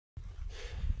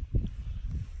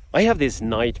I have this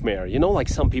nightmare, you know, like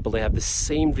some people, they have the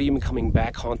same dream coming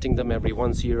back, haunting them every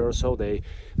once a year or so. They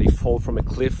fall from a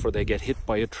cliff, or they get hit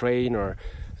by a train, or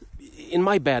in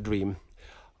my bad dream,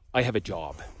 I have a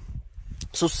job.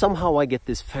 So somehow I get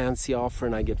this fancy offer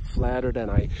and I get flattered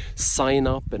and I sign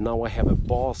up, and now I have a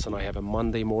boss and I have a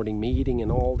Monday morning meeting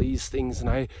and all these things, and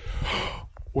I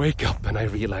wake up and I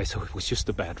realize, oh, it was just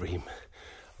a bad dream.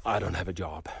 I don't have a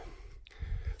job.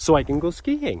 So I can go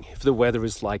skiing if the weather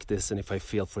is like this and if I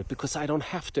feel for it, because I don't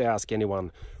have to ask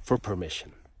anyone for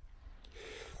permission.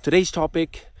 Today's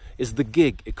topic is the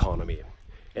gig economy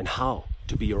and how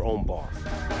to be your own boss.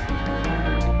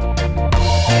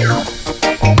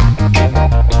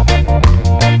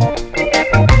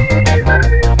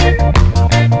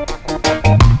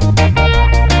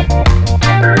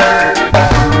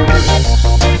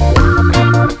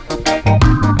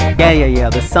 Yeah,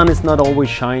 the sun is not always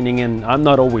shining and I'm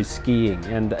not always skiing,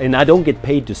 and I don't get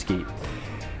paid to ski,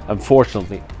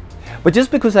 unfortunately. But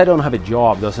just because I don't have a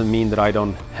job doesn't mean that I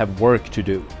don't have work to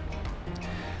do.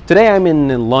 Today I'm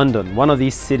in London, one of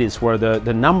these cities where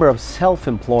the number of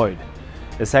self-employed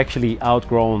has actually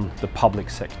outgrown the public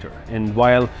sector. And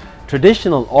while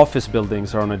traditional office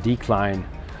buildings are on a decline,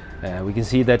 we can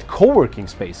see that co-working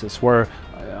spaces where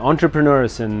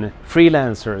entrepreneurs and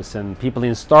freelancers and people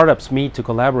in startups meet to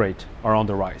collaborate are on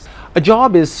the rise. A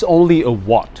job is only a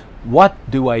what. What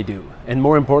do I do? And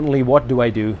more importantly, what do I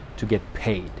do to get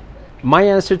paid? My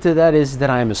answer to that is that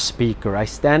I'm a speaker. I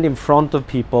stand in front of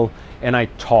people and I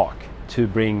talk to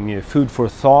bring food for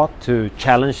thought, to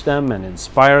challenge them and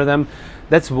inspire them.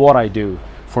 That's what I do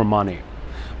for money.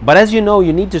 But as you know,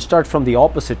 you need to start from the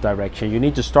opposite direction. You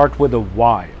need to start with a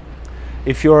why.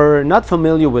 If you're not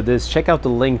familiar with this, check out the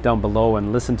link down below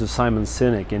and listen to Simon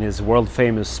Sinek in his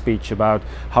world-famous speech about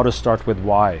how to start with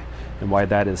why and why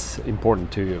that is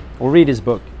important to you. Or read his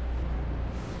book.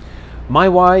 My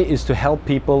why is to help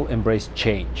people embrace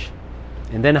change.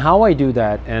 And then how I do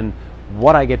that and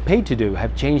what I get paid to do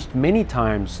have changed many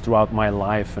times throughout my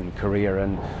life and career,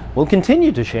 and will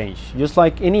continue to change, just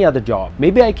like any other job.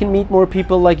 Maybe I can meet more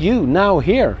people like you now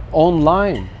here,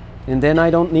 online. And then I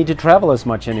don't need to travel as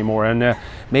much anymore, and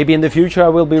maybe in the future I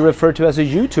will be referred to as a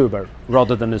YouTuber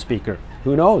rather than a speaker.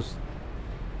 Who knows?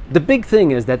 The big thing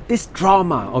is that this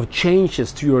drama of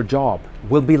changes to your job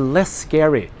will be less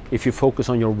scary if you focus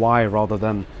on your why rather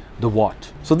than the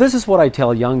what. So this is what I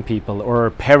tell young people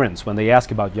or parents when they ask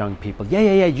about young people.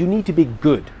 Yeah, you need to be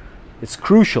good. It's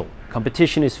crucial.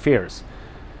 Competition is fierce.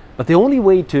 But the only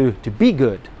way to be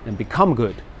good and become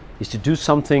good is to do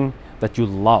something that you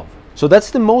love. So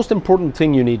that's the most important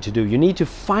thing you need to do. You need to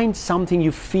find something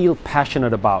you feel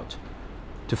passionate about,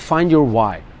 to find your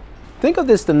why. Think of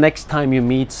this the next time you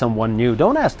meet someone new.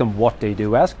 Don't ask them what they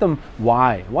do, ask them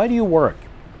why. Why do you work?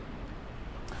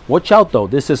 Watch out though,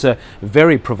 this is a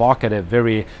very provocative,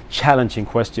 very challenging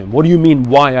question. What do you mean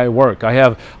why I work? I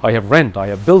have rent, I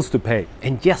have bills to pay.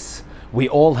 And yes, we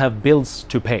all have bills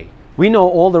to pay. We know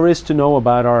all there is to know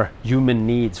about our human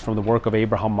needs from the work of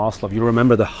Abraham Maslow. You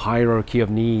remember the hierarchy of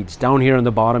needs. Down here on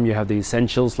the bottom you have the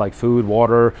essentials like food,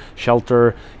 water,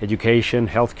 shelter, education,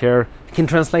 healthcare. You can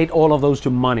translate all of those to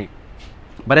money.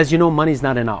 But as you know, money is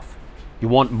not enough. You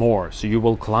want more, so you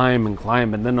will climb and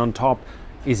climb, and then on top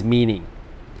is meaning.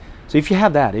 So if you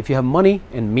have that, if you have money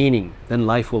and meaning, then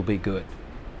life will be good.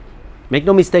 Make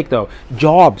no mistake though,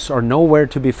 jobs are nowhere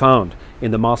to be found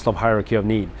in the Maslow hierarchy of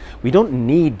need. We don't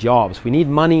need jobs, we need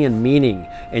money and meaning,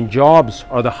 and jobs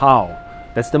are the how.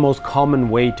 That's the most common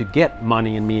way to get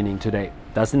money and meaning today.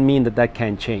 Doesn't mean that that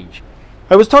can't change.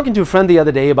 I was talking to a friend the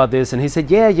other day about this, and he said,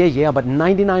 yeah, but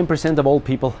 99% of all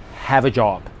people have a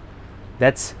job.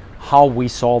 That's how we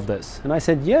solve this. And I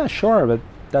said, yeah, sure, but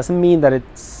doesn't mean that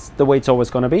it's the way it's always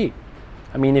going to be.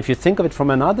 I mean, if you think of it from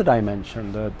another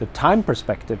dimension, the time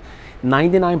perspective,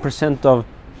 99%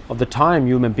 of the time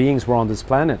human beings were on this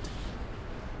planet,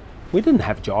 we didn't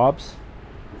have jobs.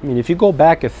 I mean, if you go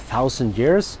back 1,000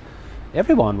 years,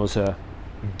 everyone was a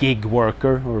gig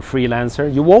worker or a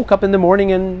freelancer. You woke up in the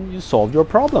morning and you solved your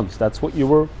problems. That's what you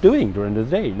were doing during the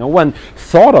day. No one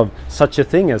thought of such a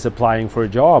thing as applying for a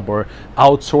job or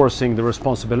outsourcing the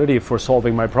responsibility for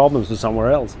solving my problems to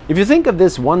somewhere else. If you think of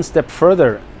this one step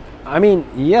further, I mean,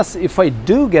 yes, if I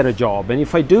do get a job and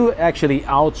if I do actually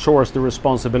outsource the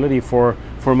responsibility for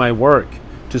my work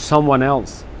to someone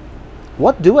else,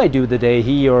 what do I do the day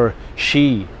he or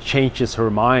she changes her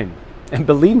mind? And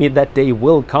believe me, that day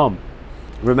will come.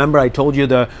 Remember, I told you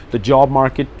the job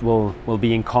market will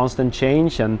be in constant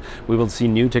change, and we will see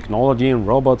new technology and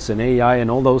robots and AI and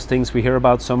all those things we hear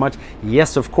about so much.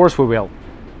 Yes, of course we will.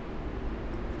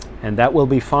 And that will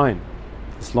be fine,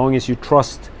 as long as you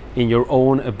trust in your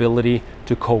own ability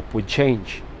to cope with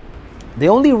change. The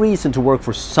only reason to work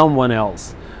for someone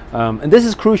else, and this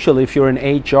is crucial if you're in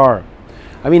HR,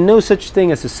 I mean, no such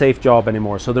thing as a safe job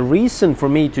anymore. So the reason for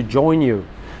me to join you,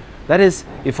 that is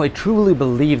if I truly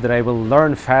believe that I will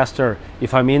learn faster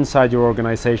if I'm inside your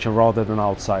organization rather than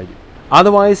outside.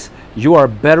 Otherwise, you are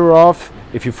better off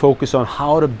if you focus on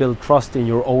how to build trust in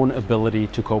your own ability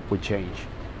to cope with change.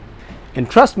 And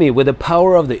trust me, with the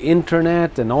power of the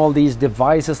internet and all these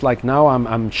devices, like now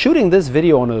I'm shooting this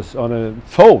video on a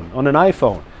phone, on an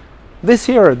iPhone. This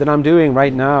here that I'm doing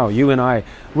right now, you and I,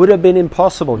 would have been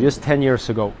impossible just 10 years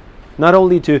ago. Not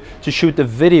only to shoot the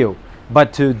video,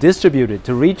 but to distribute it,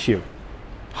 to reach you.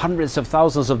 Hundreds of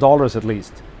thousands of dollars at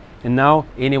least. And now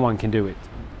anyone can do it.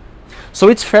 So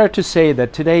it's fair to say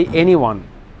that today anyone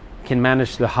can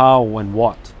manage the how and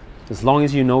what, as long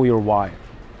as you know your why.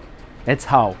 That's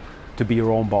how to be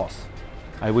your own boss.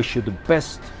 I wish you the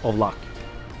best of luck.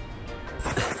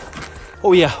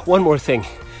 Oh yeah, one more thing.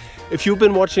 If you've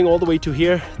been watching all the way to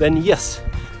here, then yes,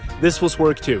 this was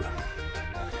work too.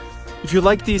 If you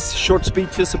like these short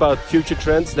speeches about future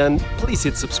trends, then please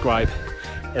hit subscribe,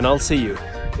 and I'll see you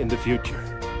in the future.